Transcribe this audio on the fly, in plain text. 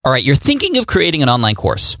All right, you're thinking of creating an online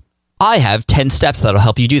course. I have 10 steps that'll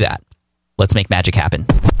help you do that. Let's make magic happen.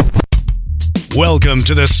 Welcome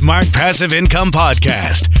to the Smart Passive Income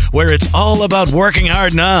Podcast, where it's all about working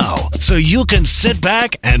hard now so you can sit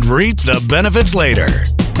back and reap the benefits later.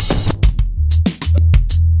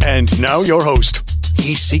 And now your host.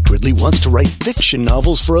 He secretly wants to write fiction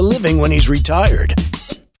novels for a living when he's retired.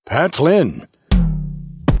 Pat Flynn.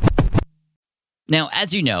 Now,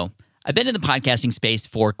 as you know, I've been in the podcasting space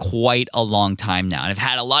for quite a long time now, and I've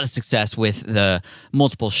had a lot of success with the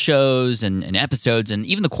multiple shows and episodes and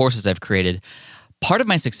even the courses I've created. Part of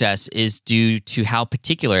my success is due to how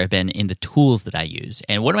particular I've been in the tools that I use.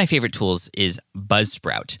 And one of my favorite tools is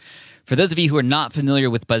Buzzsprout. For those of you who are not familiar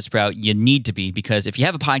with Buzzsprout, you need to be, because if you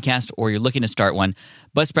have a podcast or you're looking to start one,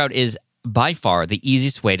 Buzzsprout is by far the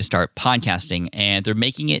easiest way to start podcasting, and they're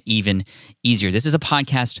making it even easier. This is a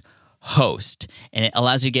podcast host, and it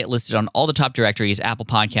allows you to get listed on all the top directories: Apple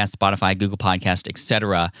Podcasts, Spotify, Google Podcasts,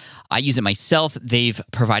 etc. I use it myself. They've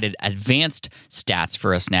provided advanced stats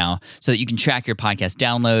for us now so that you can track your podcast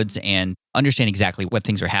downloads and understand exactly what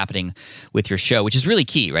things are happening with your show, which is really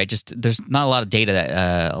key, right? Just there's not a lot of data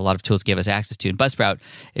that a lot of tools give us access to, and Buzzsprout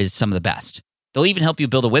is some of the best. They'll even help you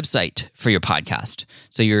build a website for your podcast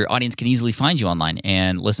so your audience can easily find you online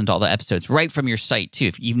and listen to all the episodes right from your site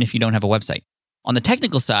too, even if you don't have a website. On the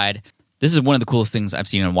technical side, this is one of the coolest things I've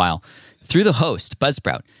seen in a while. Through the host,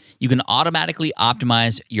 Buzzsprout, you can automatically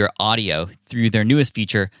optimize your audio through their newest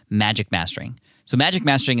feature, Magic Mastering. So Magic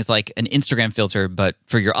Mastering is like an Instagram filter, but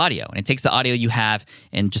for your audio. And it takes the audio you have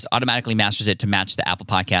and just automatically masters it to match the Apple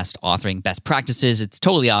Podcast authoring best practices. It's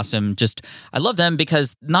totally awesome. I love them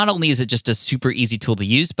because not only is it just a super easy tool to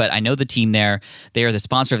use, but I know the team there. They are the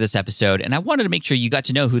sponsor of this episode, and I wanted to make sure you got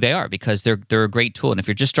to know who they are because they're a great tool. And if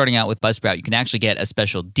you're just starting out with Buzzsprout, you can actually get a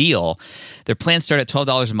special deal. Their plans start at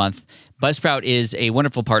 $12 a month. Buzzsprout is a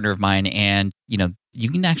wonderful partner of mine, and you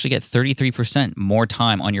can actually get 33% more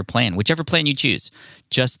time on your plan, whichever plan you choose,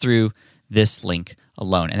 just through this link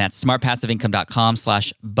alone. And that's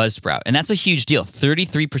smartpassiveincome.com/Buzzsprout. And that's a huge deal,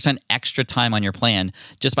 33% extra time on your plan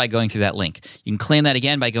just by going through that link. You can claim that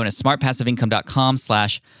again by going to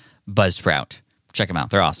smartpassiveincome.com/Buzzsprout. Check them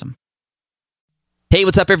out. They're awesome. Hey,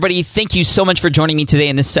 what's up, everybody? Thank you so much for joining me today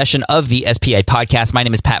in this session of the SPI podcast. My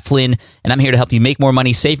name is Pat Flynn, and I'm here to help you make more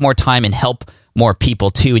money, save more time, and help more people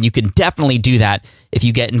too. And you can definitely do that if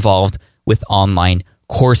you get involved with online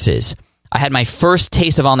courses. I had my first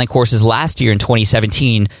taste of online courses last year in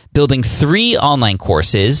 2017, building 3 online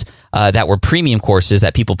courses that were premium courses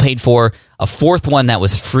that people paid for, a 4th one that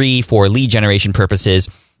was free for lead generation purposes,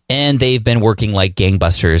 and they've been working like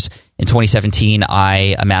gangbusters. In 2017,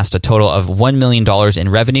 I amassed a total of $1 million in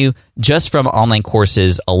revenue just from online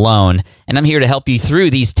courses alone, and I'm here to help you through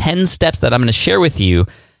these 10 steps that I'm going to share with you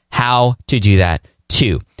how to do that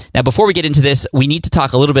too. Now, before we get into this, we need to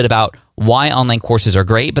talk a little bit about why online courses are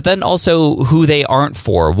great, but then also who they aren't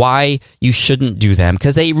for, why you shouldn't do them,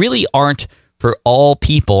 because they really aren't for all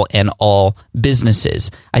people and all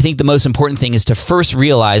businesses. I think the most important thing is to first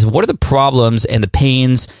realize what are the problems and the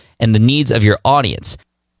pains and the needs of your audience.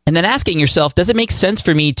 And then asking yourself, does it make sense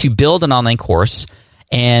for me to build an online course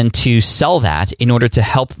and to sell that in order to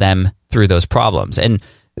help them through those problems? And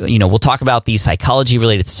we'll talk about the psychology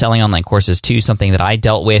related to selling online courses too, something that I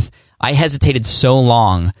dealt with. I hesitated so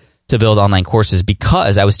long to build online courses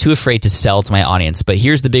because I was too afraid to sell to my audience. But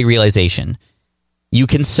here's the big realization. You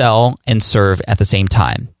can sell and serve at the same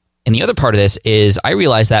time. And the other part of this is I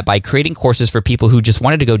realized that by creating courses for people who just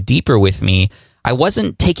wanted to go deeper with me, I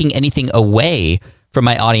wasn't taking anything away from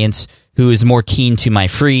my audience who is more keen to my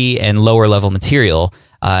free and lower level material.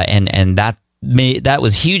 And that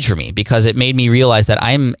was huge for me because it made me realize that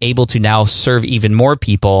I'm able to now serve even more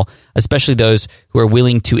people, especially those who are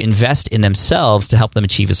willing to invest in themselves to help them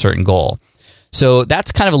achieve a certain goal. So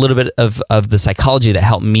that's kind of a little bit of the psychology that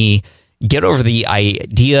helped me get over the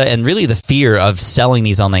idea and really the fear of selling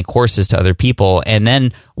these online courses to other people. And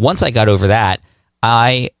then once I got over that,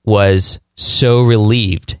 I was so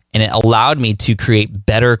relieved, and it allowed me to create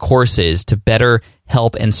better courses to better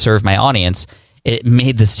help and serve my audience. It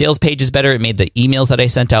made the sales pages better. It made the emails that I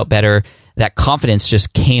sent out better. That confidence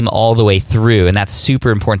just came all the way through, and that's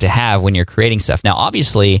super important to have when you're creating stuff. Now,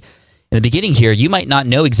 obviously, in the beginning here, you might not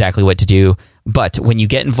know exactly what to do, but when you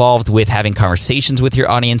get involved with having conversations with your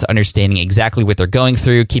audience, understanding exactly what they're going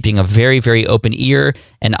through, keeping a very, very open ear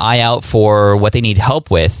and eye out for what they need help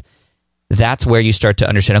with, that's where you start to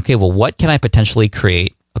understand, okay, well, what can I potentially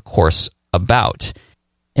create a course about?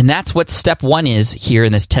 And that's what step 1 is here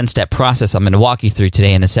in this 10-step process I'm going to walk you through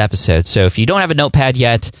today in this episode. So if you don't have a notepad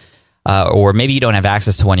yet, or maybe you don't have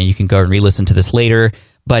access to one and you can go and re-listen to this later,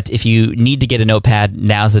 But if you need to get a notepad,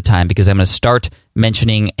 now's the time, because I'm going to start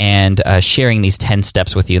mentioning and sharing these 10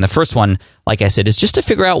 steps with you. And the first one, like I said, is just to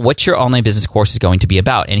figure out what your online business course is going to be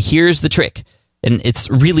about. And here's the trick. And it's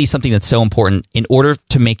really something that's so important in order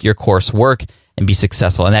to make your course work and be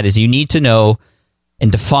successful. And that is, you need to know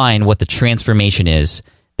and define what the transformation is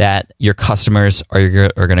that your customers are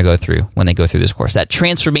going to go through when they go through this course. That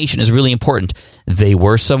transformation is really important. They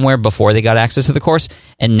were somewhere before they got access to the course,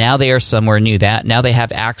 and now they are somewhere new. Now they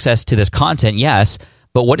have access to this content, yes,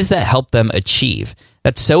 but what does that help them achieve?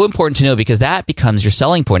 That's so important to know, because that becomes your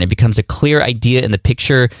selling point. It becomes a clear idea in the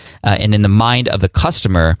picture and in the mind of the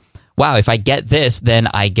customer. Wow, if I get this, then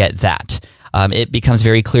I get that. It becomes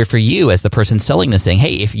very clear for you as the person selling this thing.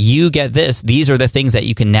 Hey, if you get this, these are the things that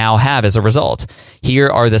you can now have as a result. Here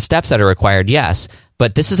are the steps that are required, yes,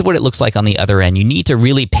 but this is what it looks like on the other end. You need to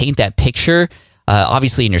really paint that picture,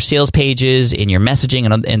 obviously in your sales pages, in your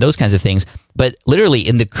messaging, and those kinds of things, but literally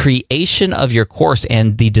in the creation of your course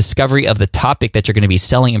and the discovery of the topic that you're going to be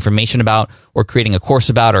selling information about or creating a course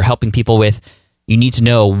about or helping people with. You need to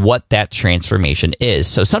know what that transformation is.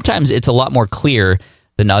 So sometimes it's a lot more clear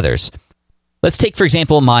than others. Let's take, for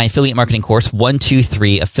example, my affiliate marketing course,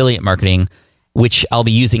 123 Affiliate Marketing, which I'll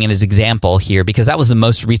be using as an example here because that was the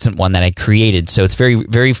most recent one that I created. So it's very,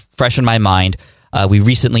 very fresh in my mind. We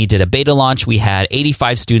recently did a beta launch. We had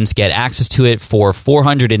 85 students get access to it for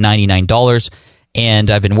 $499.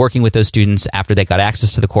 And I've been working with those students after they got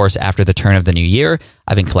access to the course after the turn of the new year.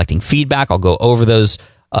 I've been collecting feedback. I'll go over those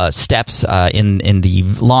steps in the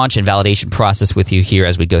launch and validation process with you here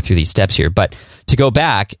as we go through these steps here. But to go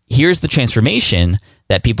back, here's the transformation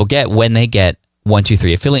that people get when they get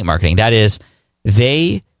 123 Affiliate Marketing. That is,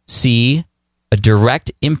 they see a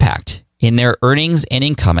direct impact in their earnings and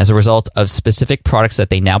income as a result of specific products that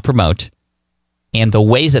they now promote and the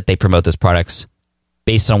ways that they promote those products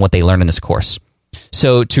based on what they learn in this course.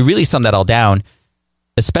 So to really sum that all down,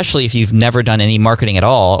 especially if you've never done any marketing at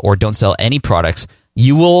all or don't sell any products,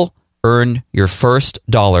 you will earn your first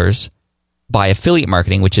dollars by affiliate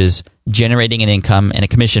marketing, which is generating an income and a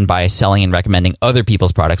commission by selling and recommending other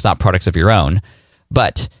people's products, not products of your own.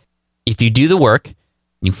 But if you do the work,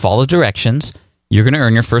 you follow directions, you're going to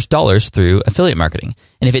earn your first dollars through affiliate marketing.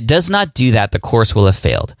 And if it does not do that, the course will have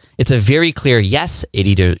failed. It's a very clear yes, it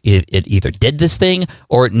either did this thing,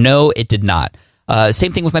 or no, it did not.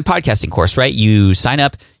 Same thing with my podcasting course, right? You sign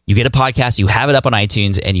up, you get a podcast, you have it up on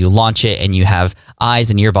iTunes, and you launch it, and you have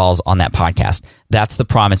eyes and earballs on that podcast. That's the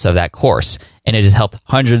promise of that course, and it has helped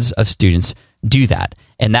hundreds of students do that.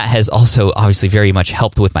 And that has also obviously very much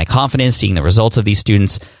helped with my confidence, seeing the results of these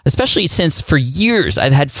students, especially since for years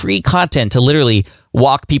I've had free content to literally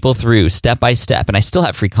walk people through step by step, and I still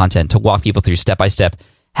have free content to walk people through step by step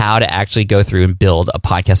how to actually go through and build a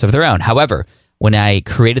podcast of their own. However, when I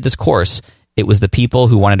created this course, it was the people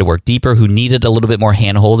who wanted to work deeper, who needed a little bit more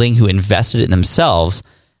hand-holding, who invested in themselves,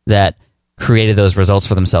 that created those results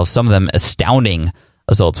for themselves, some of them astounding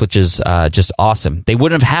results, which is just awesome. They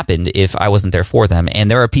wouldn't have happened if I wasn't there for them.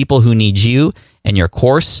 And there are people who need you and your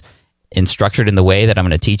course, and structured in the way that I'm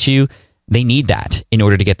going to teach you. They need that in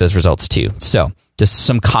order to get those results too. So just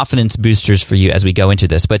some confidence boosters for you as we go into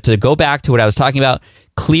this. But to go back to what I was talking about,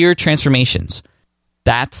 clear transformations.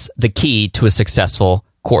 That's the key to a successful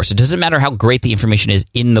course. It doesn't matter how great the information is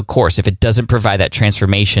in the course. If it doesn't provide that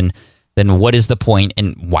transformation, then what is the point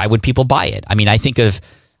and why would people buy it? I mean, I think of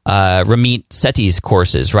Ramit Sethi's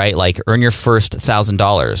courses, right? Like earn your first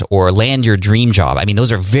 $1,000 or land your dream job. I mean,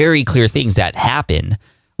 those are very clear things that happen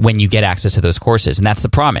when you get access to those courses. And that's the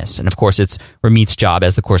promise. And of course, it's Ramit's job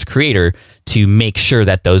as the course creator to make sure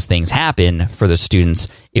that those things happen for the students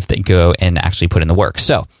if they go and actually put in the work.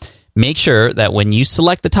 So make sure that when you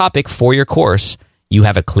select the topic for your course, you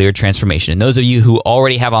have a clear transformation. And those of you who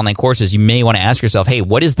already have online courses, you may want to ask yourself, hey,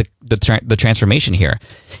 what is the transformation here?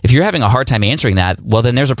 If you're having a hard time answering that, well,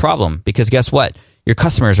 then there's a problem, because guess what? Your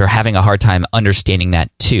customers are having a hard time understanding that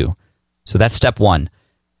too. So that's step one.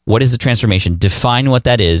 What is the transformation? Define what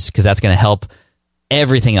that is, because that's going to help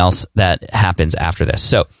everything else that happens after this.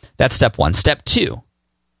 So that's step one. Step two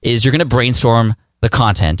is you're going to brainstorm the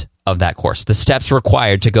content of that course, the steps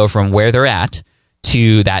required to go from where they're at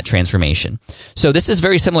to that transformation. So this is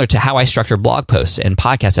very similar to how I structure blog posts and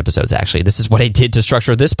podcast episodes, actually. This is what I did to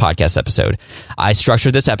structure this podcast episode. I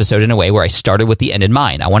structured this episode in a way where I started with the end in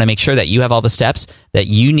mind. I want to make sure that you have all the steps that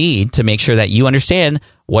you need to make sure that you understand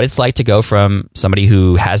what it's like to go from somebody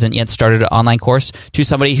who hasn't yet started an online course to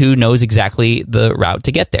somebody who knows exactly the route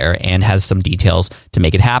to get there and has some details to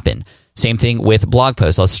make it happen. Same thing with blog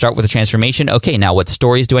posts. Let's start with the transformation. Okay, now what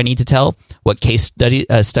stories do I need to tell? What case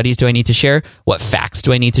studies do I need to share? What facts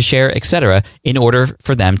do I need to share, etc., in order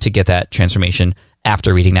for them to get that transformation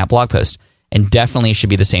after reading that blog post. And definitely should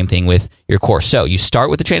be the same thing with your course. So you start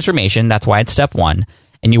with the transformation. That's why it's step 1.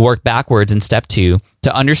 And you work backwards in step 2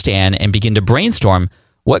 to understand and begin to brainstorm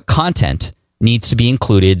what content needs to be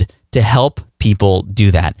included to help people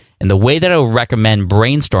do that. And the way that I would recommend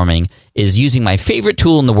brainstorming is using my favorite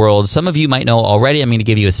tool in the world. Some of you might know already. I'm going to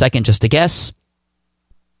give you a second just to guess.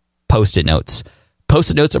 Post-it notes.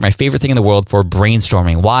 Post-it notes are my favorite thing in the world for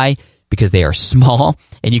brainstorming. Why? Because they are small,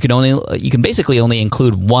 and you can basically only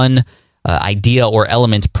include one idea or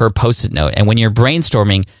element per Post-it note. And when you're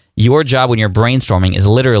brainstorming, your job when you're brainstorming is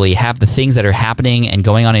literally have the things that are happening and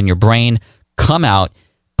going on in your brain come out,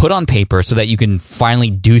 put on paper so that you can finally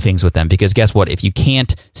do things with them. Because guess what? If you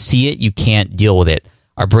can't see it, you can't deal with it.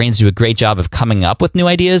 Our brains do a great job of coming up with new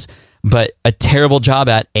ideas, but a terrible job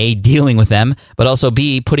at A, dealing with them, but also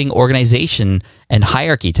B, putting organization and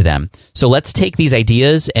hierarchy to them. So let's take these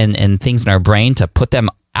ideas and things in our brain to put them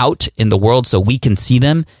out in the world so we can see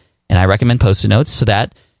them. And I recommend Post-it notes so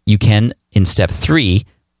that you can, in step 3,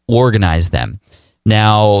 organize them.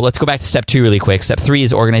 Now, let's go back to step 2 really quick. Step 3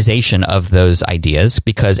 is organization of those ideas,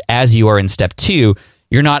 because as you are in step 2,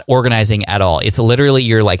 you're not organizing at all. It's literally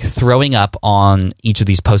you're like throwing up on each of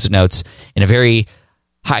these Post-it notes in a very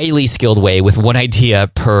highly skilled way with one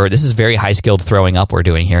idea per. This is very high skilled throwing up we're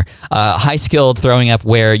doing here. High skilled throwing up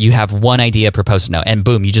where you have one idea per Post-it note, and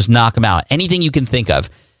boom, you just knock them out. Anything you can think of.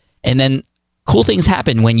 And then cool things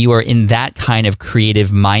happen when you are in that kind of creative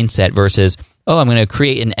mindset versus, oh, I'm going to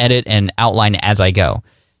create and edit and outline as I go.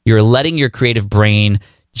 You're letting your creative brain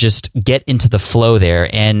just get into the flow there.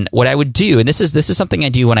 And what I would do, and this is something I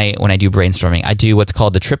do when I do brainstorming, I do what's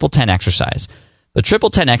called the 10-10 exercise. The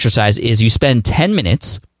 10-10 exercise is you spend 10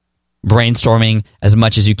 minutes brainstorming as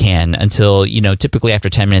much as you can until, typically after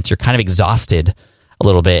 10 minutes, you're kind of exhausted a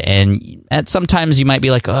little bit. And sometimes you might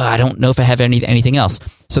be like, oh, I don't know if I have anything else.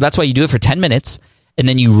 So that's why you do it for 10 minutes. And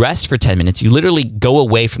then you rest for 10 minutes. You literally go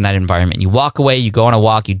away from that environment. You walk away, you go on a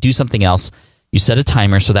walk, you do something else. You set a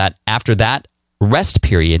timer so that after that rest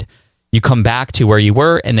period, you come back to where you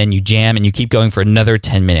were, and then you jam and you keep going for another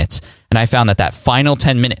 10 minutes. And I found that final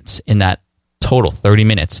 10 minutes in that total 30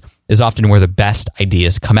 minutes is often where the best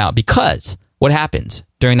ideas come out, because what happens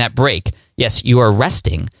during that break? Yes, you are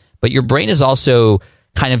resting, but your brain is also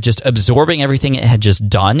kind of just absorbing everything it had just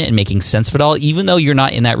done and making sense of it all. Even though you're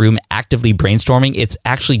not in that room actively brainstorming, it's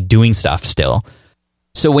actually doing stuff still.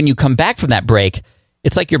 So when you come back from that break,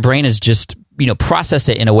 it's like your brain is just, process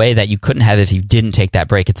it in a way that you couldn't have if you didn't take that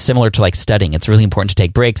break. It's similar to like studying. It's really important to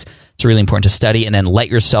take breaks. It's really important to study and then let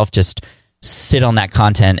yourself just sit on that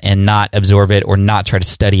content and not absorb it or not try to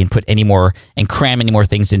study and put any more and cram any more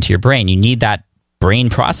things into your brain. You need that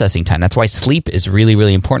brain processing time. That's why sleep is really,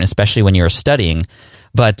 really important, especially when you're studying.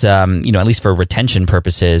 But, at least for retention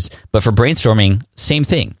purposes. But for brainstorming, same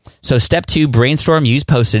thing. So step 2, brainstorm, use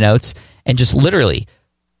Post-it notes, and just literally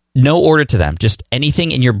no order to them. Just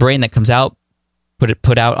anything in your brain that comes out,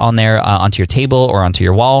 put out on there onto your table or onto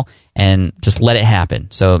your wall, and just let it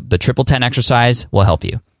happen. So the 10-10 exercise will help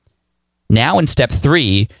you. Now in step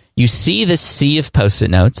 3, you see this sea of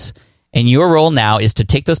Post-it notes, and your role now is to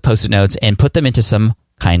take those Post-it notes and put them into some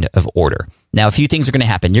kind of order. Now, a few things are going to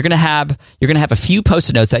happen. You're going to have a few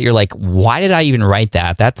Post-it notes that you're like, why did I even write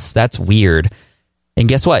that? That's weird. And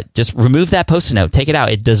guess what? Just remove that Post-it note. Take it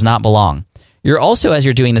out. It does not belong. You're also, as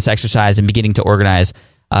you're doing this exercise and beginning to organize,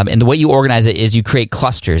 and the way you organize it is you create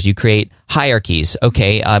clusters. You create hierarchies.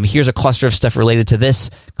 Okay, here's a cluster of stuff related to this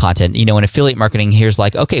content. In affiliate marketing, here's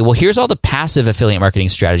like, okay, well, here's all the passive affiliate marketing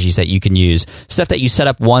strategies that you can use, stuff that you set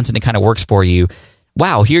up once and it kind of works for you.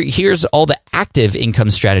 Wow, here's all the active income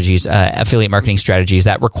strategies, affiliate marketing strategies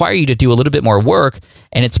that require you to do a little bit more work,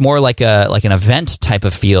 and it's more like an event type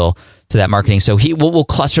of feel to that marketing. So we'll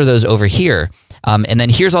cluster those over here. And then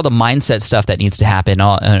here's all the mindset stuff that needs to happen,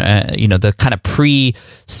 the kind of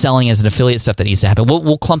pre-selling as an affiliate stuff that needs to happen.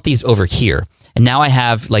 We'll clump these over here. And now I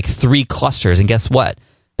have like 3 clusters. And guess what?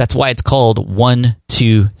 That's why it's called 1,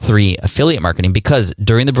 2, 3 affiliate marketing, because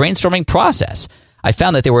during the brainstorming process, I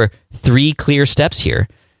found that there were 3 clear steps here.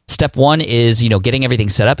 Step 1 is, getting everything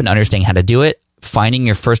set up and understanding how to do it, finding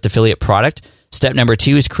your first affiliate product. Step number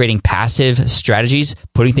 2 is creating passive strategies,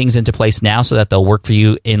 putting things into place now so that they'll work for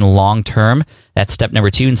you in long term. That's step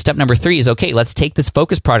number 2. And step number 3 is, okay, let's take this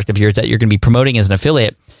focus product of yours that you're going to be promoting as an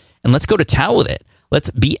affiliate, and let's go to town with it.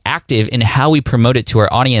 Let's be active in how we promote it to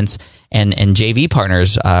our audience and JV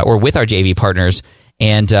partners, or with our JV partners,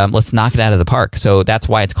 and let's knock it out of the park. So that's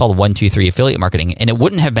why it's called 1, 2, 3 affiliate marketing. And it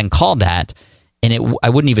wouldn't have been called that, and I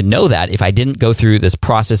wouldn't even know that if I didn't go through this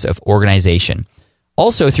process of organization.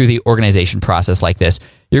 Also, through the organization process like this,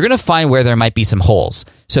 you're going to find where there might be some holes.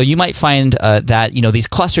 So you might find that these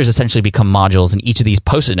clusters essentially become modules, and each of these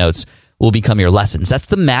Post-it notes will become your lessons. That's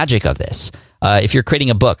the magic of this. If you're creating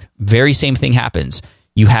a book, very same thing happens.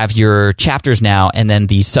 You have your chapters now, and then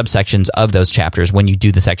the subsections of those chapters when you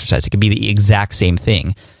do this exercise. It could be the exact same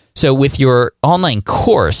thing. So with your online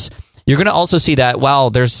course, you're going to also see that, wow,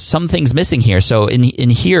 there's some things missing here. So in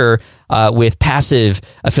here, with passive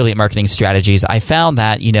affiliate marketing strategies, I found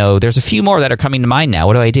that, there's a few more that are coming to mind now.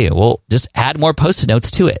 What do? Well, just add more Post-it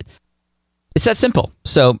notes to it. It's that simple.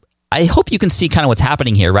 So I hope you can see kind of what's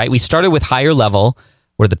happening here, right? We started with higher level,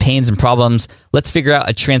 what are the pains and problems. Let's figure out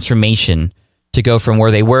a transformation to go from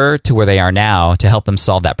where they were to where they are now to help them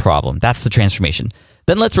solve that problem. That's the transformation.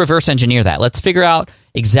 Then let's reverse engineer that. Let's figure out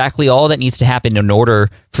exactly all that needs to happen in order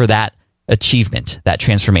for that achievement, that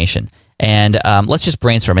transformation. And let's just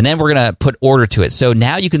brainstorm. And then we're going to put order to it. So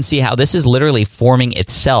now you can see how this is literally forming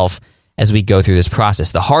itself as we go through this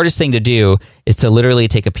process. The hardest thing to do is to literally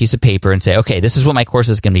take a piece of paper and say, okay, this is what my course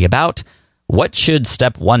is going to be about. What should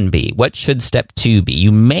step 1 be? What should step 2 be?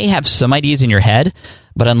 You may have some ideas in your head,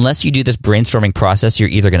 but unless you do this brainstorming process, you're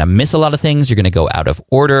either going to miss a lot of things, you're going to go out of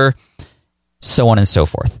order, so on and so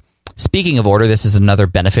forth. Speaking of order, this is another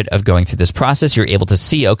benefit of going through this process. You're able to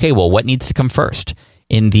see, okay, well, what needs to come first?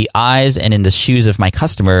 In the eyes and in the shoes of my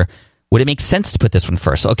customer, would it make sense to put this one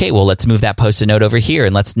first? Okay, well, let's move that Post-it note over here,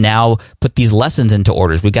 and let's now put these lessons into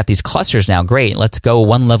orders. We've got these clusters now. Great. Let's go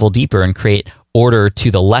one level deeper and create order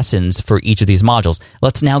to the lessons for each of these modules.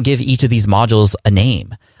 Let's now give each of these modules a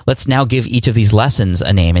name. Let's now give each of these lessons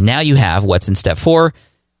a name. And now you have what's in step 4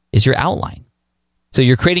 is your outline. So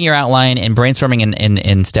you're creating your outline and brainstorming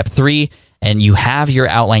in step 3, and you have your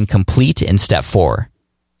outline complete in step 4.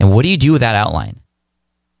 And what do you do with that outline?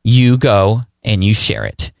 You go and you share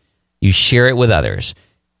it. You share it with others.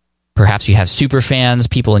 Perhaps you have super fans,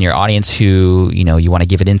 people in your audience who you want to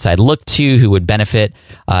give an inside look to, who would benefit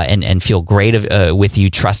and feel great with you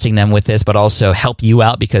trusting them with this, but also help you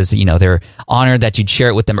out because they're honored that you'd share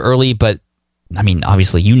it with them early. But I mean,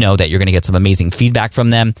 obviously, that you're going to get some amazing feedback from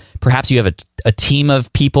them. Perhaps you have a team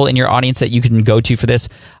of people in your audience that you can go to for this.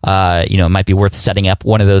 It might be worth setting up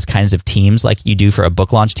one of those kinds of teams like you do for a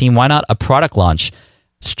book launch team. Why not a product launch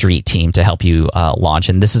street team to help you launch?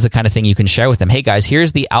 And this is the kind of thing you can share with them. Hey guys,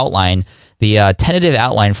 here's the outline, the tentative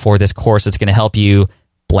outline for this course that's going to help you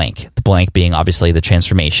blank. The blank being obviously the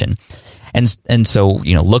transformation. And so,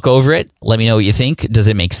 look over it. Let me know what you think. Does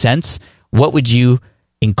it make sense? What would you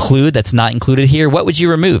include that's not included here? What would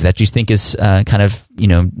you remove that you think is kind of,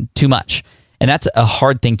 too much? And that's a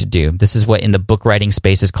hard thing to do. This is what in the book writing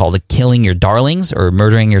space is called killing your darlings or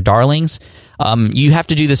murdering your darlings. You have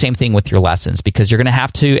to do the same thing with your lessons because you're going to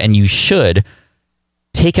have to, and you should,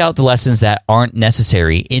 take out the lessons that aren't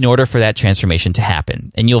necessary in order for that transformation to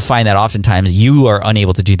happen. And you'll find that oftentimes you are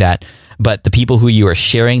unable to do that, but the people who you are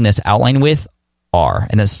sharing this outline with are.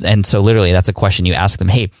 And so literally that's a question you ask them.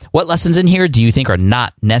 Hey, what lessons in here do you think are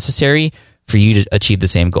not necessary for you to achieve the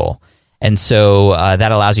same goal? And so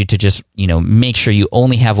that allows you to just, make sure you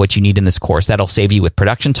only have what you need in this course. That'll save you with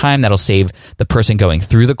production time. That'll save the person going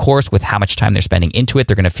through the course with how much time they're spending into it.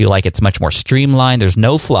 They're going to feel like it's much more streamlined. There's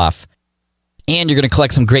no fluff. And you're going to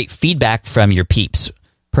collect some great feedback from your peeps.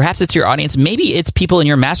 Perhaps it's your audience. Maybe it's people in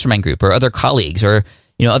your mastermind group or other colleagues or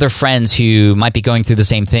other friends who might be going through the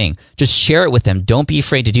same thing. Just share it with them. Don't be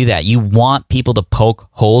afraid to do that. You want people to poke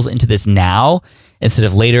holes into this now instead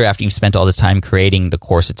of later after you've spent all this time creating the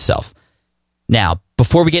course itself. Now,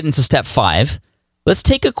 before we get into step 5, let's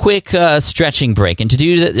take a quick stretching break. And to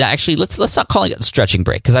do that, actually, let's not call it a stretching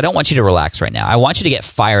break because I don't want you to relax right now. I want you to get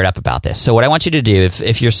fired up about this. So what I want you to do,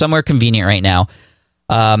 if you're somewhere convenient right now,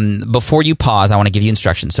 before you pause, I want to give you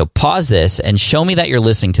instructions. So pause this and show me that you're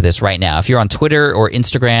listening to this right now. If you're on Twitter or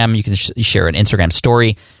Instagram, you can share an Instagram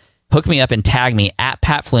story. Hook me up and tag me at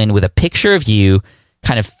Pat Flynn with a picture of you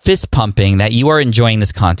kind of fist pumping that you are enjoying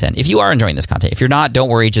this content. If you are enjoying this content, if you're not, don't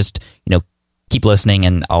worry. Just, keep listening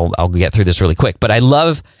and I'll get through this really quick. But I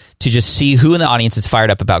love to just see who in the audience is fired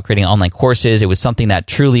up about creating online courses. It was something that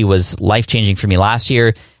truly was life-changing for me last year.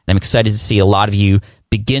 And I'm excited to see a lot of you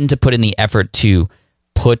begin to put in the effort to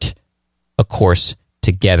put a course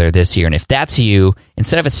together this year. And if that's you,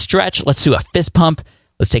 instead of a stretch, let's do a fist pump.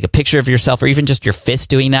 Let's take a picture of yourself or even just your fist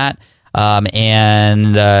doing that.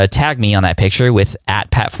 And tag me on that picture with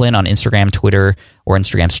at Pat Flynn on Instagram, Twitter, or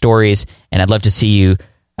Instagram stories. And I'd love to see you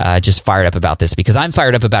just fired up about this because I'm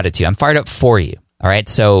fired up about it too. I'm fired up for you. All right.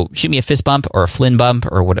 So shoot me a fist bump or a Flynn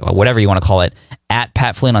bump or whatever you want to call it at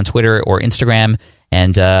Pat Flynn on Twitter or Instagram.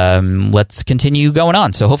 And let's continue going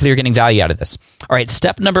on. So hopefully you're getting value out of this. All right.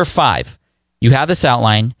 Step number 5. You have this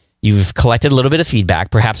outline. You've collected a little bit of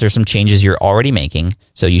feedback. Perhaps there's some changes you're already making.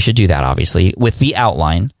 So you should do that, obviously, with the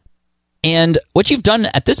outline. And what you've done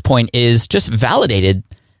at this point is just validated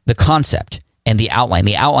the concept and the outline.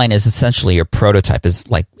 The outline is essentially your prototype. Is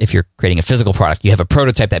like if you're creating a physical product, you have a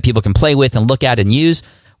prototype that people can play with and look at and use.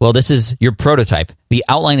 Well, this is your prototype. The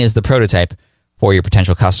outline is the prototype for your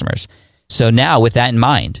potential customers. So now with that in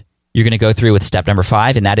mind, you're going to go through with step number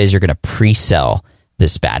 5, and that is you're going to pre-sell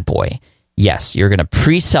this bad boy. Yes, you're going to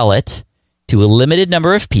pre-sell it to a limited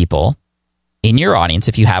number of people in your audience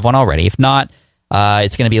if you have one already. If not,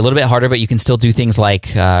 it's going to be a little bit harder, but you can still do things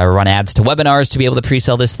like run ads to webinars to be able to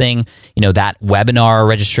pre-sell this thing. You know, that webinar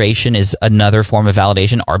registration is another form of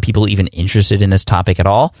validation. Are people even interested in this topic at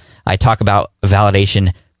all? I talk about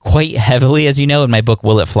validation quite heavily, as you know, in my book,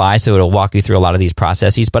 Will It Fly? So it'll walk you through a lot of these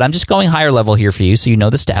processes, but I'm just going higher level here for you so you know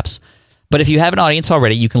the steps. But if you have an audience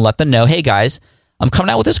already, you can let them know, hey guys, I'm coming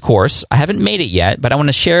out with this course. I haven't made it yet, but I want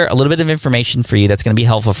to share a little bit of information for you that's going to be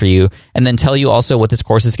helpful for you, and then tell you also what this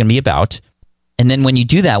course is going to be about. And then when you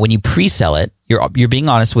do that, when you pre-sell it, you're being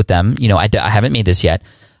honest with them. You know, I haven't made this yet,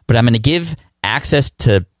 but I'm going to give access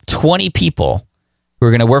to 20 people who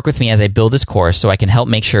are going to work with me as I build this course so I can help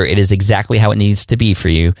make sure it is exactly how it needs to be for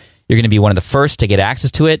you. You're going to be one of the first to get access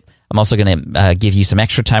to it. I'm also going to give you some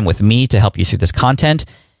extra time with me to help you through this content.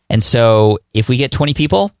 And so if we get 20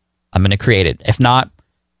 people, I'm going to create it. If not,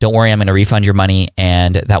 don't worry, I'm going to refund your money,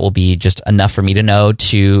 and that will be just enough for me to know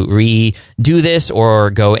to redo this or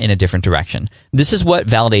go in a different direction. This is what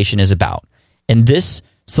validation is about. And this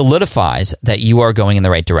solidifies that you are going in the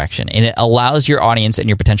right direction. And it allows your audience and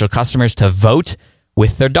your potential customers to vote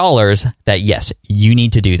with their dollars that, yes, you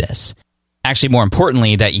need to do this. Actually, more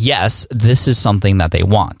importantly, that, yes, this is something that they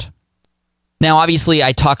want. Now, obviously,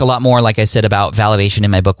 I talk a lot more, like I said, about validation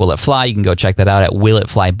in my book, Will It Fly? You can go check that out at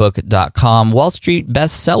willitflybook.com. Wall Street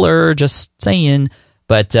bestseller, just saying.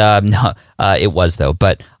 But it was, though.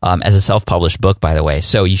 But as a self-published book, by the way.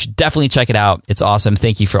 So you should definitely check it out. It's awesome.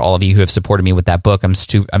 Thank you for all of you who have supported me with that book. I'm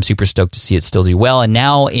super stoked to see it still do well. And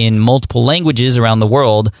now in multiple languages around the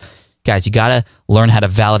world, guys, you got to learn how to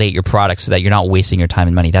validate your product so that you're not wasting your time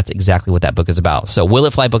and money. That's exactly what that book is about. So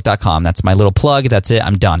willitflybook.com. That's my little plug. That's it.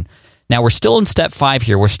 I'm done. Now, we're still in step 5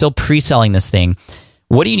 here. We're still pre-selling this thing.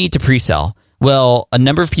 What do you need to pre-sell? Well, a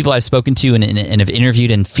number of people I've spoken to and have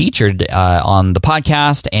interviewed and featured on the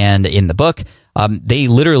podcast and in the book, they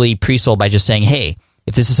literally pre-sold by just saying, hey,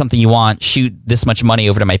 if this is something you want, shoot this much money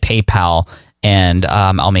over to my PayPal, and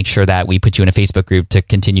I'll make sure that we put you in a Facebook group to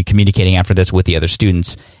continue communicating after this with the other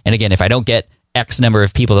students. And again, if I don't get X number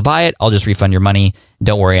of people to buy it, I'll just refund your money.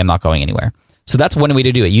 Don't worry, I'm not going anywhere. So that's one way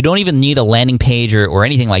to do it. You don't even need a landing page or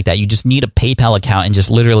anything like that. You just need a PayPal account and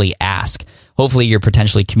just literally ask. Hopefully, you're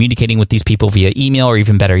potentially communicating with these people via email, or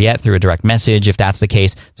even better yet, through a direct message. If that's the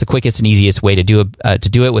case, it's the quickest and easiest way to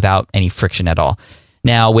do it without any friction at all.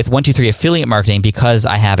 Now, with 123 Affiliate Marketing, because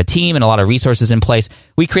I have a team and a lot of resources in place,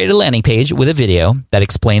 we created a landing page with a video that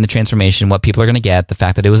explained the transformation, what people are going to get, the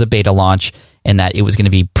fact that it was a beta launch, and that it was going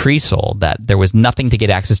to be pre-sold, that there was nothing to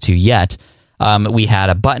get access to yet. We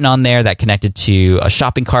had a button on there that connected to a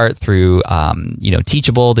shopping cart through,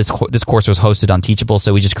 Teachable. This course was hosted on Teachable,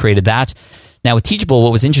 so we just created that. Now, with Teachable,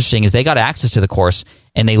 what was interesting is they got access to the course,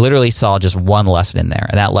 and they literally saw just one lesson in there.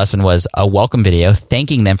 And that lesson was a welcome video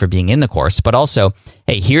thanking them for being in the course, but also,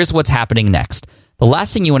 hey, here's what's happening next. The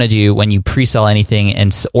last thing you want to do when you pre-sell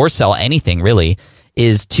anything or sell anything, really,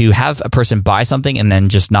 is to have a person buy something and then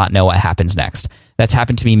just not know what happens next. That's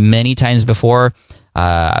happened to me many times before.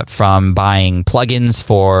 From buying plugins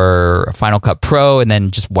for Final Cut Pro and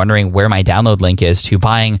then just wondering where my download link is, to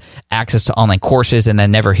buying access to online courses and then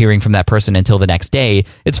never hearing from that person until the next day.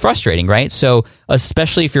 It's frustrating, right? So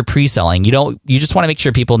especially if you're pre-selling, you just want to make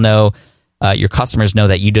sure people know, your customers know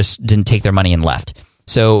that you just didn't take their money and left.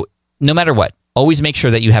 So no matter what, always make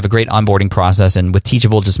sure that you have a great onboarding process. And with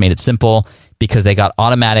Teachable, just made it simple because they got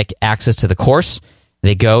automatic access to the course.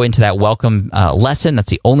 They go into that welcome lesson. That's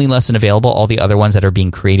the only lesson available. All the other ones that are being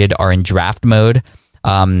created are in draft mode.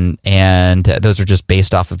 And those are just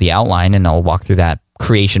based off of the outline. And I'll walk through that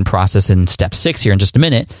creation process in step 6 here in just a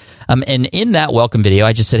minute. And in that welcome video,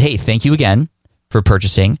 I just said, hey, thank you again for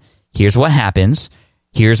purchasing. Here's what happens.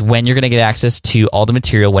 Here's when you're going to get access to all the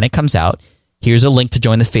material when it comes out. Here's a link to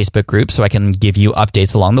join the Facebook group so I can give you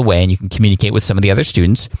updates along the way and you can communicate with some of the other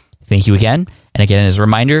students. Thank you again. And again, as a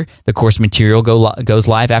reminder, the course material goes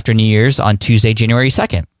live after New Year's on Tuesday, January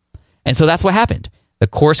 2nd. And so that's what happened. The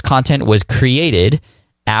course content was created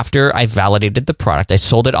after I validated the product. I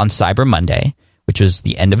sold it on Cyber Monday, which was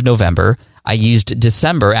the end of November. I used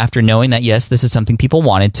December, after knowing that, yes, this is something people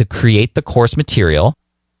wanted, to create the course material.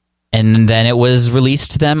 And then it was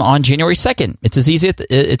released to them on January 2nd. It's as easy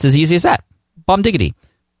as that. Bomb diggity.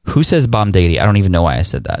 Who says bomb diggity? I don't even know why I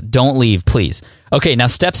said that. Don't leave, please. Okay, now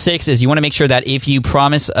step 6 is you want to make sure that if you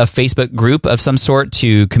promise a Facebook group of some sort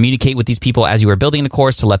to communicate with these people as you are building the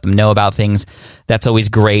course, to let them know about things, that's always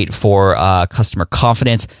great for customer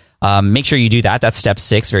confidence. Make sure you do that. That's step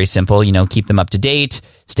 6. Very simple. Keep them up to date,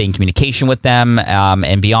 stay in communication with them,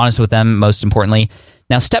 and be honest with them, most importantly.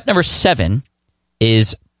 Now, step number 7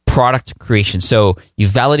 is product creation. So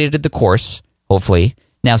you've validated the course, hopefully.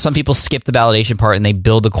 Now, some people skip the validation part and they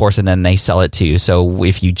build the course and then they sell it to you. So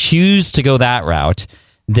if you choose to go that route,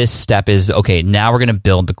 this step is, okay, now we're going to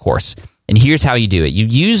build the course. And here's how you do it. You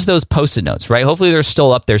use those Post-it notes, right? Hopefully they're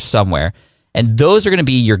still up there somewhere. And those are going to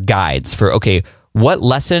be your guides for, okay, what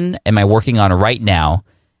lesson am I working on right now?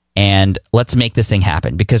 And let's make this thing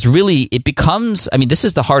happen. Because really it becomes, this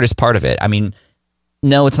is the hardest part of it.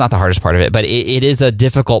 No, it's not the hardest part of it, but it is a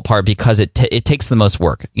difficult part because it takes the most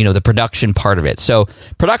work, the production part of it. So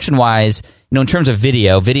production-wise, in terms of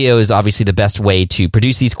video is obviously the best way to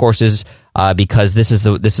produce these courses because this is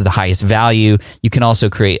the highest value. You can also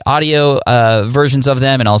create audio versions of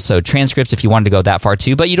them and also transcripts if you wanted to go that far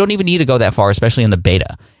too, but you don't even need to go that far, especially in the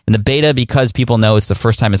beta. In the beta, because people know it's the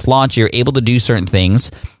first time it's launched, you're able to do certain things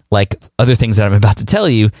like other things that I'm about to tell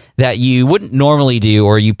you that you wouldn't normally do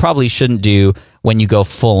or you probably shouldn't do when you go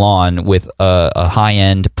full on with a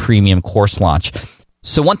high-end premium course launch.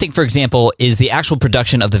 So one thing, for example, is the actual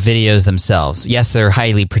production of the videos themselves. Yes, they're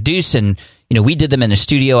highly produced and we did them in a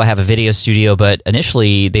studio. I have a video studio, but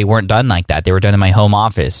initially they weren't done like that. They were done in my home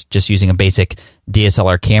office just using a basic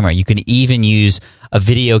DSLR camera. You can even use a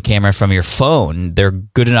video camera from your phone. They're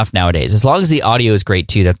good enough nowadays. As long as the audio is great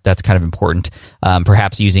too, that's kind of important.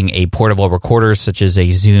 Perhaps using a portable recorder such as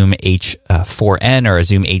a Zoom H4n or a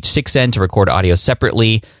Zoom H6n to record audio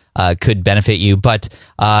separately could benefit you. But,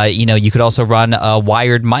 you could also run a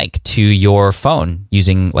wired mic to your phone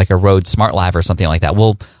using like a Rode SmartLav or something like that.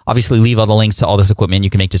 We'll obviously leave all the links to all this equipment. You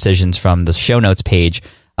can make decisions from the show notes page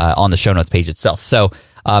on the show notes page itself. So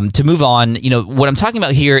to move on, what I'm talking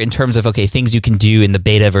about here in terms of, okay, things you can do in the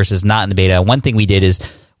beta versus not in the beta. One thing we did is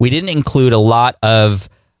we didn't include a lot of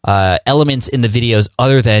elements in the videos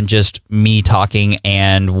other than just me talking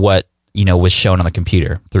and what, was shown on the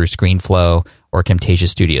computer through ScreenFlow or Camtasia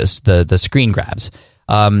Studios, the screen grabs.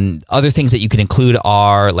 Other things that you can include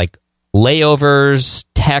are like layovers,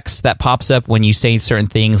 text that pops up when you say certain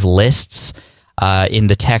things, lists in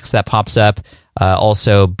the text that pops up.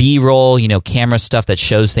 Also B-roll, camera stuff that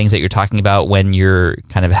shows things that you're talking about when you're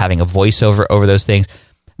kind of having a voiceover over those things.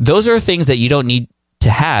 Those are things that you don't need to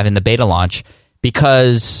have in the beta launch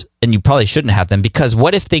because, and you probably shouldn't have them, because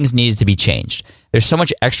what if things needed to be changed? There's so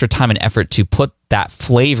much extra time and effort to put that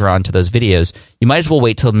flavor onto those videos. You might as well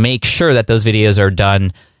wait to make sure that those videos are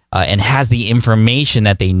done and has the information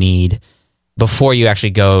that they need before you actually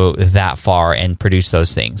go that far and produce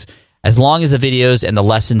those things. As long as the videos and the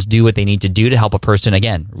lessons do what they need to do to help a person,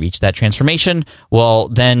 again, reach that transformation, well,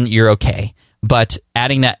 then you're okay. But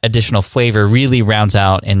adding that additional flavor really rounds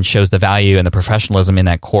out and shows the value and the professionalism in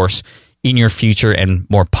that course in your future and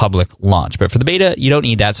more public launch. But for the beta, you don't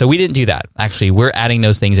need that. So we didn't do that. Actually, we're adding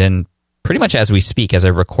those things in pretty much as we speak. As I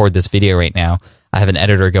record this video right now, I have an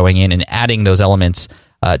editor going in and adding those elements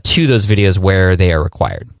to those videos where they are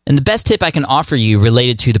required. And the best tip I can offer you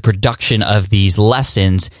related to the production of these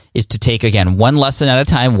lessons is to take, again, one lesson at a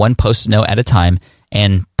time, one Post-it note at a time,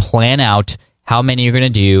 and plan out how many you're going to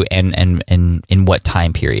do and in what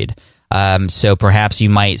time period. So perhaps you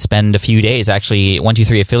might spend a few days. Actually,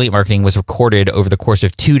 123 Affiliate Marketing was recorded over the course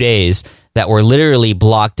of 2 days that were literally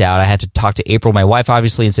blocked out. I had to talk to April, my wife,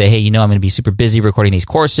 obviously, and say, hey, I'm going to be super busy recording these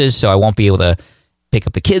courses, so I won't be able to pick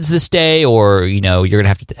up the kids this day, or, you're going to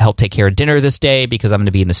have to help take care of dinner this day because I'm going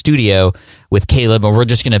to be in the studio with Caleb, and we're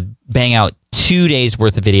just going to bang out 2 days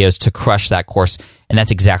worth of videos to crush that course. And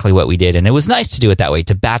that's exactly what we did. And it was nice to do it that way,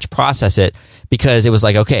 to batch process it, because it was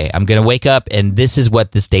like, okay, I'm going to wake up and this is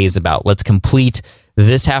what this day is about. Let's complete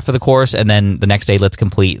this half of the course. And then the next day, let's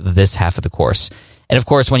complete this half of the course. And of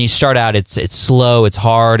course, when you start out, it's slow, it's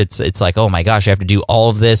hard. It's like, oh my gosh, I have to do all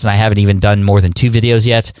of this. And I haven't even done more than 2 videos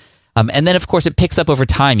yet. And then, of course, it picks up over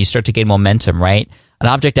time. You start to gain momentum, right? An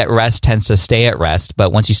object at rest tends to stay at rest,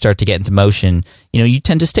 but once you start to get into motion, you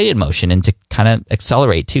tend to stay in motion and to kind of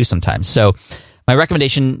accelerate too sometimes. So my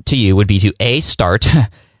recommendation to you would be to A, start,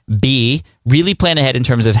 B, really plan ahead in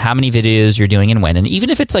terms of how many videos you're doing and when. And even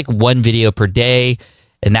if it's like 1 video per day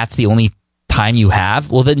and that's the only time you have,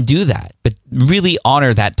 well, then do that. But really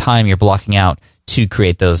honor that time you're blocking out to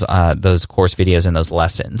create those course videos and those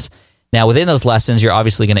lessons. Now, within those lessons, you're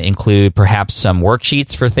obviously going to include perhaps some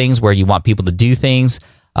worksheets for things where you want people to do things.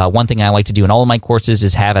 One thing I like to do in all of my courses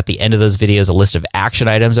is have at the end of those videos a list of action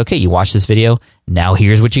items. Okay, you watch this video. Now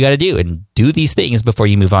here's what you got to do, and do these things before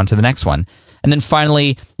you move on to the next one. And then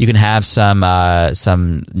finally, you can have some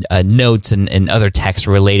notes and other text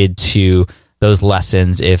related to those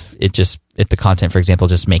lessons if the content, for example,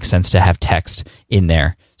 just makes sense to have text in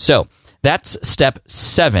there. So that's step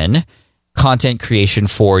 7, content creation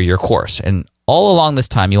for your course. And all along this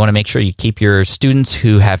time, you want to make sure you keep your students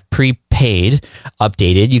who have prepaid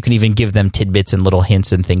updated. You can even give them tidbits and little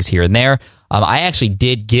hints and things here and there. I actually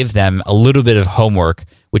did give them a little bit of homework,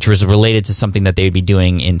 which was related to something that they would be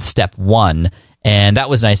doing in step 1. And that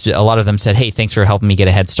was nice. A lot of them said, hey, thanks for helping me get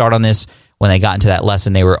a head start on this. When they got into that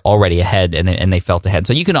lesson, they were already ahead and they felt ahead.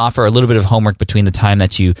 So you can offer a little bit of homework between the time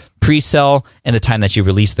that you pre-sell and the time that you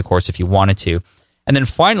release the course if you wanted to. And then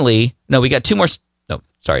finally, we got 2 more. No,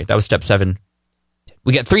 sorry, that was step 7.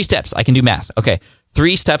 We got 3 steps. I can do math. Okay,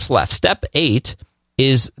 3 steps left. Step 8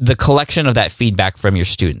 is the collection of that feedback from your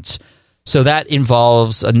students. So that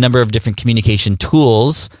involves a number of different communication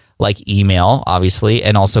tools like email, obviously,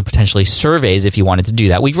 and also potentially surveys if you wanted to do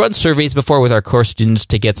that. We've run surveys before with our course students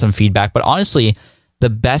to get some feedback, but honestly,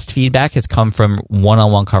 the best feedback has come from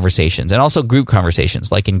one-on-one conversations and also group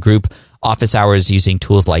conversations, like in group office hours using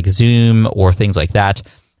tools like Zoom or things like that,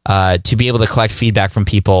 to be able to collect feedback from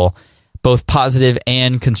people, both positive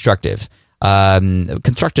and constructive.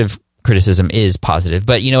 Constructive criticism is positive,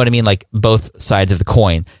 but you know what I mean? Like both sides of the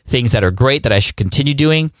coin. Things that are great that I should continue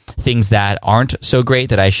doing, things that aren't so great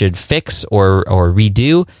that I should fix or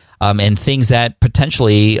redo, and things that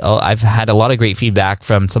potentially I've had a lot of great feedback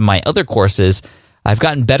from some of my other courses. I've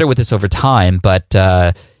gotten better with this over time, but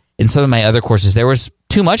in some of my other courses, there was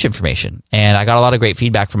too much information, and I got a lot of great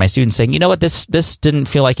feedback from my students saying, you know what, this didn't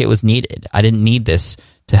feel like it was needed. I didn't need this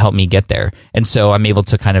to help me get there. And so I'm able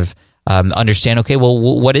to kind of understand, okay, well,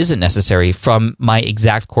 what isn't necessary from my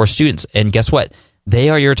exact course students? And guess what? They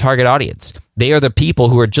are your target audience. They are the people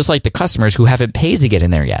who are just like the customers who haven't paid to get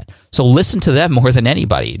in there yet. So listen to them more than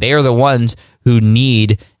anybody. They are the ones who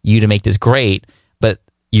need you to make this great. But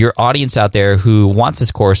your audience out there who wants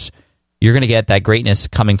this course, you're going to get that greatness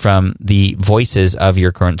coming from the voices of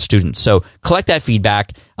your current students. So collect that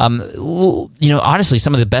feedback. Honestly,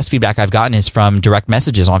 some of the best feedback I've gotten is from direct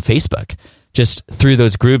messages on Facebook. Just through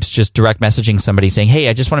those groups, just direct messaging somebody saying, hey,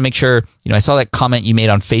 I just want to make sure, I saw that comment you made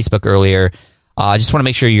on Facebook earlier. I just want to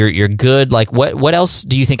make sure you're good. Like, what else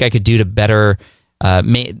do you think I could do to better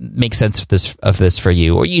make sense of this for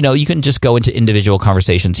you? Or, you can just go into individual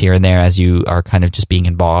conversations here and there as you are kind of just being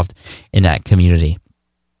involved in that community.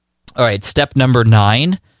 All right, step number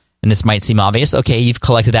 9, and this might seem obvious. Okay, you've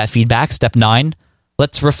collected that feedback. Step 9,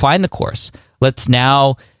 let's refine the course. Let's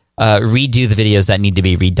now redo the videos that need to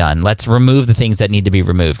be redone. Let's remove the things that need to be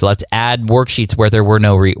removed. Let's add worksheets where there were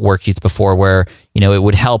no worksheets before, where it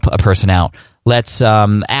would help a person out. Let's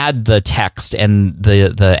add the text and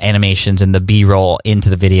the animations and the B-roll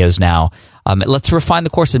into the videos now. Let's refine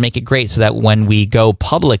the course and make it great so that when we go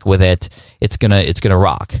public with it, it's gonna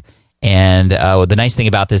rock. And the nice thing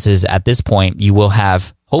about this is at this point you will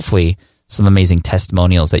have hopefully some amazing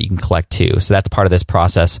testimonials that you can collect too. So that's part of this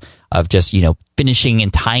process of just, finishing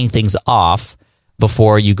and tying things off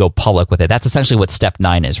before you go public with it. That's essentially what step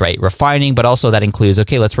 9 is, right? Refining, but also that includes,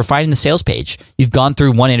 okay, let's refine the sales page. You've gone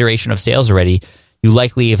through one iteration of sales already. You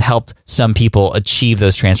likely have helped some people achieve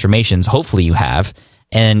those transformations. Hopefully you have.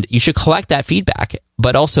 And you should collect that feedback,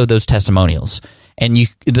 but also those testimonials. And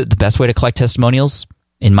the best way to collect testimonials,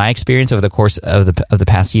 in my experience over the course of the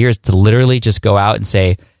past year, is to literally just go out and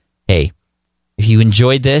say, hey, if you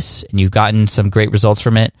enjoyed this and you've gotten some great results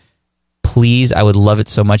from it, please, I would love it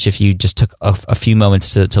so much if you just took a few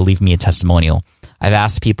moments to leave me a testimonial. I've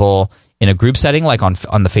asked people in a group setting, like on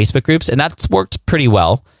the Facebook groups, and that's worked pretty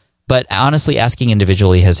well. But honestly, asking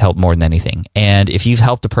individually has helped more than anything. And if you've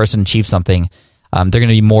helped a person achieve something, they're going to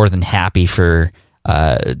be more than happy to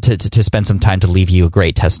spend some time to leave you a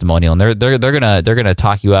great testimonial, and they're gonna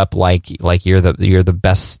talk you up like you're the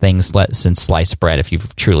best thing since sliced bread if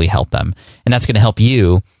you've truly helped them, and that's going to help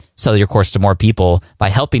you sell your course to more people by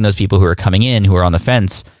helping those people who are coming in, who are on the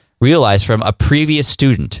fence, realize from a previous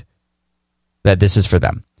student that this is for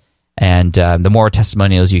them. And the more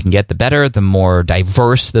testimonials you can get, the better. The more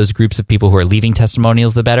diverse those groups of people who are leaving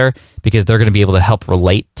testimonials, the better, because they're going to be able to help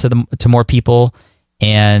relate to more people.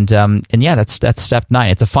 And yeah, that's step 9.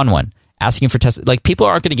 It's a fun one. Asking for people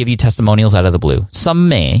aren't going to give you testimonials out of the blue. Some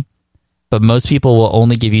may, but most people will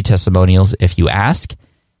only give you testimonials if you ask,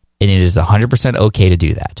 and it is 100% okay to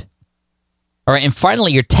do that. All right, and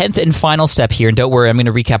finally, your 10th and final step here, and don't worry, I'm going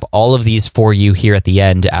to recap all of these for you here at the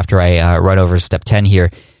end after I run over step 10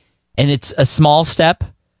 here. And it's a small step,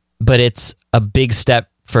 but it's a big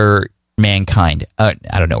step for mankind. I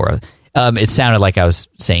don't know where. It sounded like I was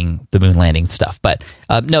saying the moon landing stuff, but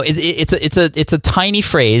no, it's a tiny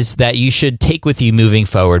phrase that you should take with you moving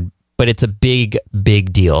forward, but it's a big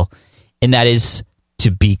deal, and that is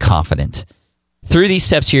to be confident. Through these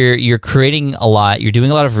steps, you're creating a lot. You're doing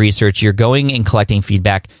a lot of research. You're going and collecting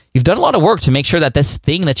feedback. You've done a lot of work to make sure that this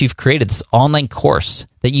thing that you've created, this online course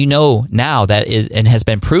that you know now that is and has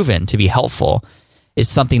been proven to be helpful, is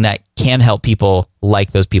something that can help people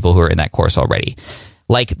like those people who are in that course already,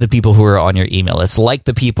 like the people who are on your email list, like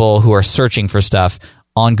the people who are searching for stuff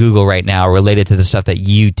on Google right now related to the stuff that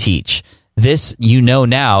you teach. This,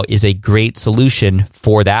 now, is a great solution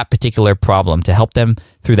for that particular problem to help them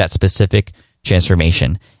through that specific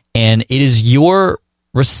transformation. And it is your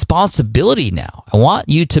responsibility now. I want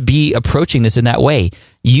you to be approaching this in that way.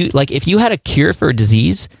 If you had a cure for a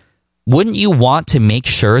disease, wouldn't you want to make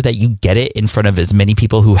sure that you get it in front of as many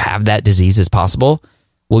people who have that disease as possible?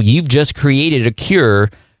 Well, you've just created a cure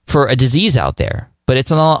for a disease out there, but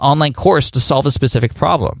it's an online course to solve a specific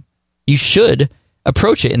problem. You should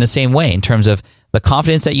approach it in the same way in terms of the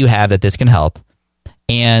confidence that you have that this can help,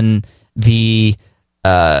 and the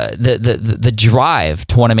drive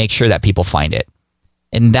to want to make sure that people find it.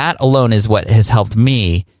 And that alone is what has helped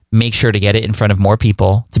me make sure to get it in front of more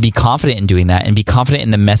people, to be confident in doing that, and be confident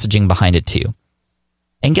in the messaging behind it too.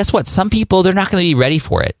 And guess what? Some people, they're not going to be ready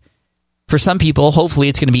for it. For some people, hopefully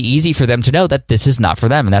it's going to be easy for them to know that this is not for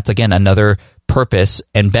them. And that's, again, another purpose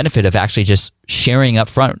and benefit of actually just sharing up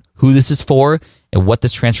front who this is for and what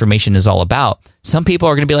this transformation is all about. Some people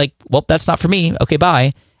are going to be like, well, that's not for me. Okay,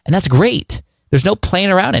 bye. And that's great. There's no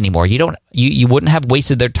playing around anymore. You wouldn't have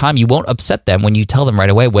wasted their time. You won't upset them when you tell them right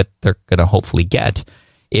away what they're going to hopefully get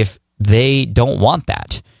if they don't want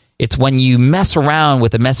that. It's when you mess around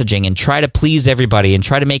with the messaging and try to please everybody and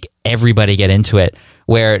try to make everybody get into it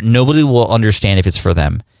where nobody will understand if it's for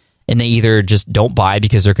them. And they either just don't buy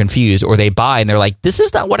because they're confused, or they buy and they're like, this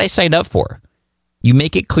is not what I signed up for. You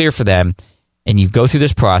make it clear for them and you go through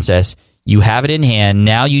this process. You have it in hand.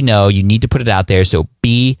 Now you know you need to put it out there. So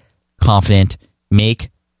be confident,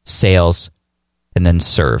 make sales, and then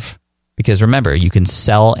serve. Because remember, you can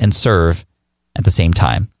sell and serve at the same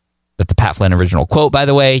time. That's a Pat Flynn original quote, by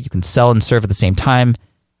the way. You can sell and serve at the same time.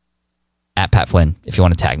 At Pat Flynn, if you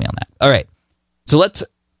want to tag me on that. All right. So let's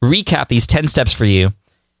recap these 10 steps for you.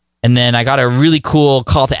 And then I got a really cool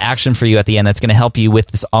call to action for you at the end that's going to help you with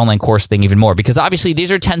this online course thing even more. Because obviously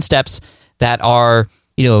these are 10 steps that are,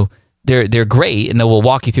 they're great and they will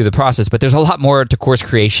walk you through the process, but there's a lot more to course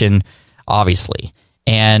creation, obviously.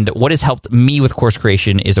 And what has helped me with course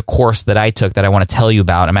creation is a course that I took that I want to tell you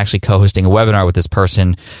about. I'm actually co-hosting a webinar with this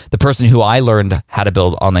person, the person who I learned how to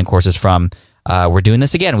build online courses from. We're doing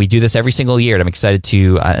this again. We do this every single year, and I'm excited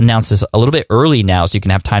to announce this a little bit early now so you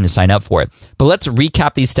can have time to sign up for it. But let's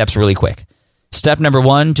recap these steps really quick. Step number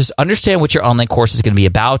 1, just understand what your online course is going to be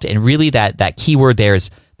about, and really that key word there is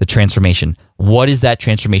the transformation. What is that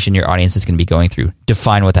transformation your audience is going to be going through?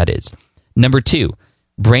 Define what that is. Number 2,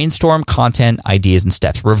 brainstorm content, ideas, and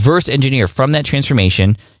steps. Reverse engineer from that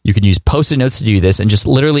transformation. You can use Post-it notes to do this and just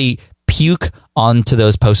literally puke onto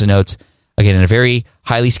those Post-it notes, again, in a very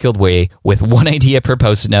highly skilled way with one idea per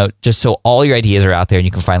Post-it note, just so all your ideas are out there and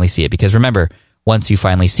you can finally see it. Because remember, once you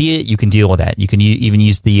finally see it, you can deal with that. You can even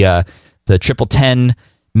use the triple 10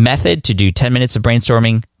 method to do 10 minutes of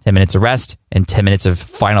brainstorming, 10 minutes of rest, and 10 minutes of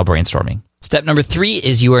final brainstorming. Step number 3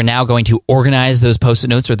 is you are now going to organize those Post-it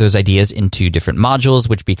notes or those ideas into different modules,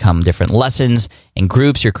 which become different lessons and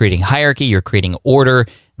groups. You're creating hierarchy. You're creating order.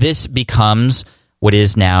 This becomes what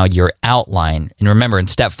is now your outline. And remember, in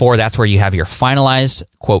step 4, that's where you have your finalized,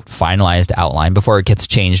 quote, finalized outline before it gets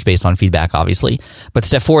changed based on feedback, obviously. But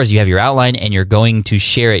step 4 is you have your outline and you're going to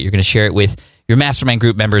share it. You're going to share it with your mastermind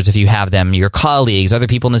group members if you have them, your colleagues, other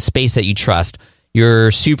people in the space that you trust,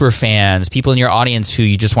 your super fans, people in your audience who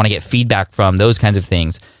you just want to get feedback from, those kinds of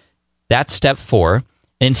things. That's step 4.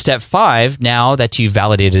 In step 5, now that you've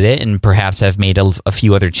validated it and perhaps have made a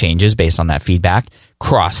few other changes based on that feedback,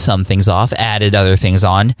 crossed some things off, added other things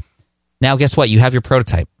on, now guess what? You have your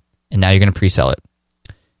prototype, and now you're going to pre-sell it.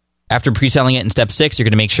 After pre-selling it in step 6, you're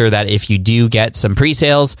going to make sure that if you do get some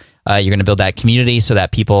pre-sales, you're going to build that community so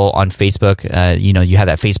that people on Facebook, you have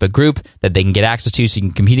that Facebook group that they can get access to so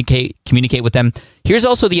you can communicate with them. Here's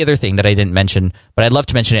also the other thing that I didn't mention, but I'd love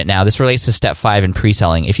to mention it now. This relates to step 5 in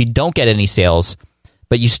pre-selling. If you don't get any sales,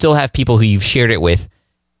 but you still have people who you've shared it with,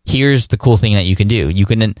 here's the cool thing that you can do.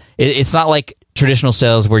 It's not like traditional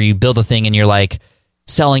sales where you build a thing and you're like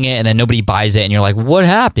selling it and then nobody buys it and you're like, what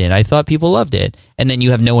happened? I thought people loved it. And then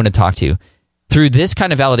you have no one to talk to. Through this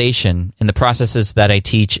kind of validation and the processes that I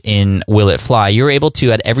teach in Will It Fly, you're able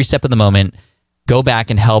to, at every step of the moment, go back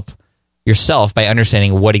and help yourself by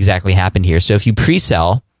understanding what exactly happened here. So if you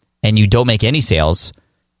pre-sell and you don't make any sales,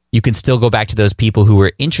 you can still go back to those people who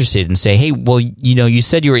were interested and say, hey, well, you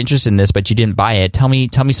said you were interested in this, but you didn't buy it. Tell me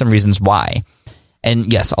some reasons why.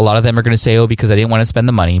 And yes, a lot of them are going to say, oh, because I didn't want to spend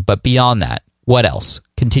the money. But beyond that, what else?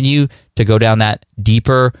 Continue to go down that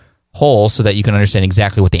deeper hole so that you can understand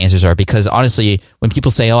exactly what the answers are. Because honestly, when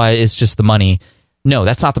people say, oh, it's just the money, no,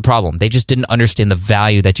 that's not the problem. They just didn't understand the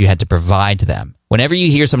value that you had to provide to them. Whenever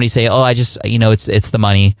you hear somebody say, oh, I just, it's the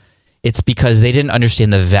money, it's because they didn't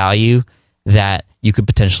understand the value that you could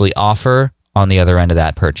potentially offer on the other end of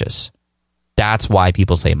that purchase. That's why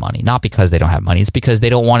people say money, not because they don't have money. It's because they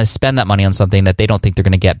don't want to spend that money on something that they don't think they're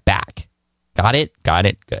going to get back. Got it? Got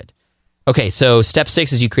it. Good. Okay, so step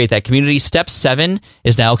 6 is you create that community. Step 7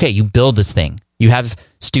 is now, okay, you build this thing. You have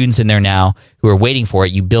students in there now who are waiting for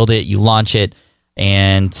it. You build it, you launch it.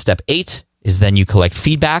 And step 8 is then you collect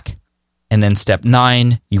feedback. And then step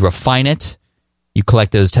 9, you refine it. You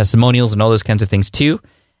collect those testimonials and all those kinds of things too.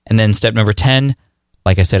 And then step number 10,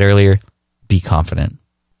 like I said earlier, be confident.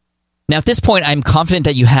 Now, at this point, I'm confident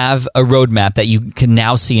that you have a roadmap that you can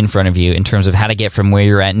now see in front of you in terms of how to get from where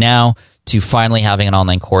you're at now to finally having an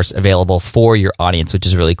online course available for your audience, which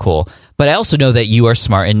is really cool. But I also know that you are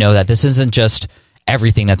smart and know that this isn't just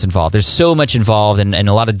everything that's involved. There's so much involved and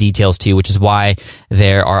a lot of details too, which is why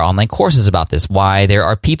there are online courses about this, why there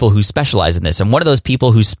are people who specialize in this. And one of those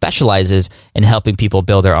people who specializes in helping people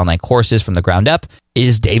build their online courses from the ground up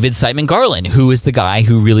is David Siteman Garland, who is the guy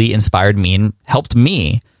who really inspired me and helped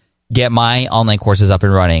me get my online courses up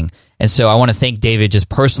and running. And so I want to thank David just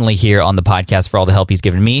personally here on the podcast for all the help he's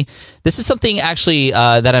given me. This is something actually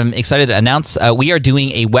that I'm excited to announce. We are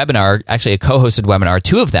doing a webinar, actually a co-hosted webinar,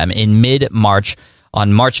 2 of them in mid-March.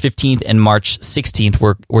 On March 15th and March 16th,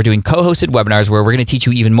 we're doing co-hosted webinars where we're going to teach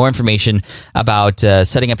you even more information about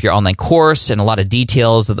setting up your online course and a lot of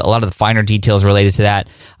details, a lot of the finer details related to that.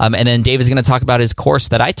 And then David's going to talk about his course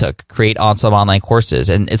that I took, Create Awesome Online Courses.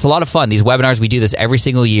 And it's a lot of fun. These webinars, we do this every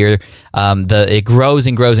single year. It grows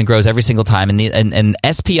and grows and grows every single time. And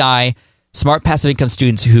SPI, Smart Passive Income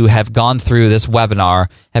students who have gone through this webinar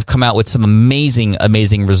have come out with some amazing,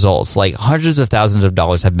 amazing results. Like hundreds of thousands of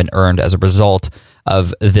dollars have been earned as a result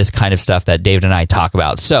of this kind of stuff that David and I talk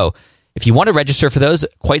about. So if you want to register for those,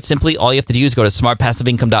 quite simply, all you have to do is go to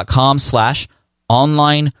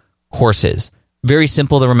smartpassiveincome.com/online courses. Very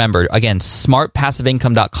simple to remember. Again,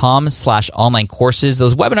 smartpassiveincome.com/online courses.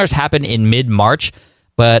 Those webinars happen in mid-March,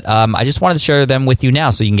 but I just wanted to share them with you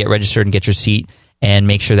now so you can get registered and get your seat and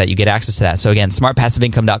make sure that you get access to that. So again,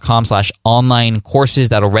 smartpassiveincome.com/online courses.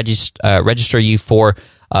 That'll register you for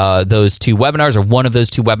those 2 webinars or one of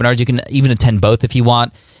those 2 webinars. You can even attend both if you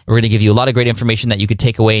want. We're going to give you a lot of great information that you could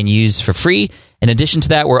take away and use for free. In addition to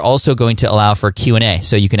that, we're also going to allow for Q&A.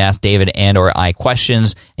 So you can ask David and or I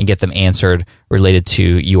questions and get them answered related to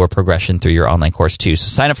your progression through your online course too. So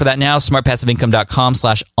sign up for that now,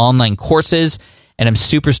 smartpassiveincome.com/online courses. And I'm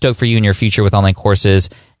super stoked for you in your future with online courses.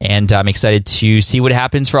 And I'm excited to see what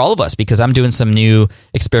happens for all of us because I'm doing some new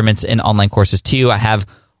experiments in online courses too. I have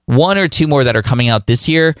 1 or 2 more that are coming out this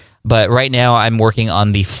year, but right now I'm working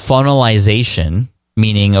on the funnelization,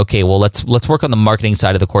 meaning, okay, well, let's work on the marketing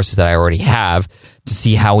side of the courses that I already have to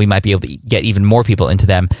see how we might be able to get even more people into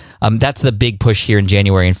them. That's the big push here in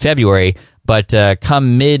January and February, but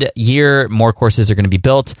come mid-year, more courses are going to be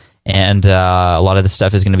built, and a lot of this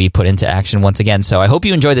stuff is going to be put into action once again. So I hope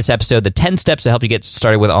you enjoyed this episode, the 10 steps to help you get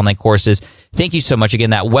started with online courses. Thank you so much. Again,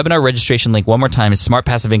 that webinar registration link one more time is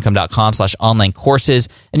smartpassiveincome.com/online courses.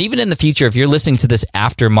 And even in the future, if you're listening to this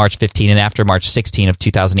after March 15 and after March 16 of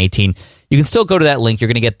 2018, you can still go to that link. You're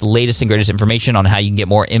going to get the latest and greatest information on how you can get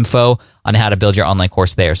more info on how to build your online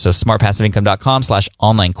course there. So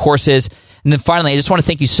smartpassiveincome.com/online courses. And then finally, I just want to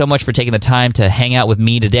thank you so much for taking the time to hang out with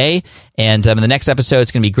me today. And in the next episode,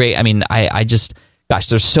 it's going to be great. I mean, gosh,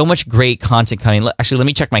 there's so much great content coming. Actually, let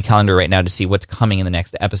me check my calendar right now to see what's coming in the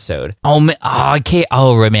next episode. I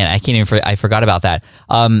forgot about that.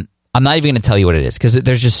 I'm not even going to tell you what it is because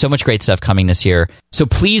there's just so much great stuff coming this year. So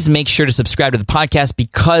please make sure to subscribe to the podcast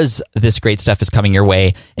because this great stuff is coming your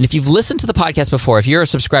way. And if you've listened to the podcast before, if you're a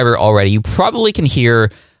subscriber already, you probably can hear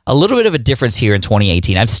a little bit of a difference here in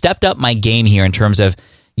 2018. I've stepped up my game here in terms of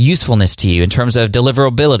usefulness to you, in terms of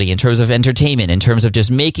deliverability, in terms of entertainment, in terms of just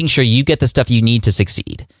making sure you get the stuff you need to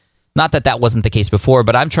succeed. Not that that wasn't the case before,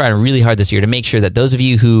 but I'm trying really hard this year to make sure that those of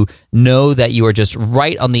you who know that you are just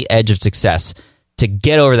right on the edge of success to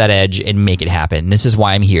get over that edge and make it happen. This is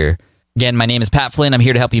why I'm here. Again, my name is Pat Flynn. I'm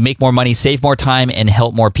here to help you make more money, save more time, and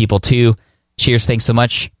help more people too. Cheers. Thanks so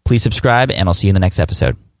much. Please subscribe, and I'll see you in the next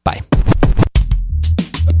episode. Bye.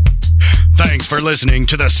 Thanks for listening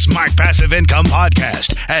to the Smart Passive Income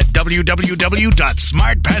Podcast at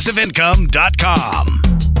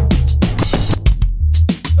www.smartpassiveincome.com.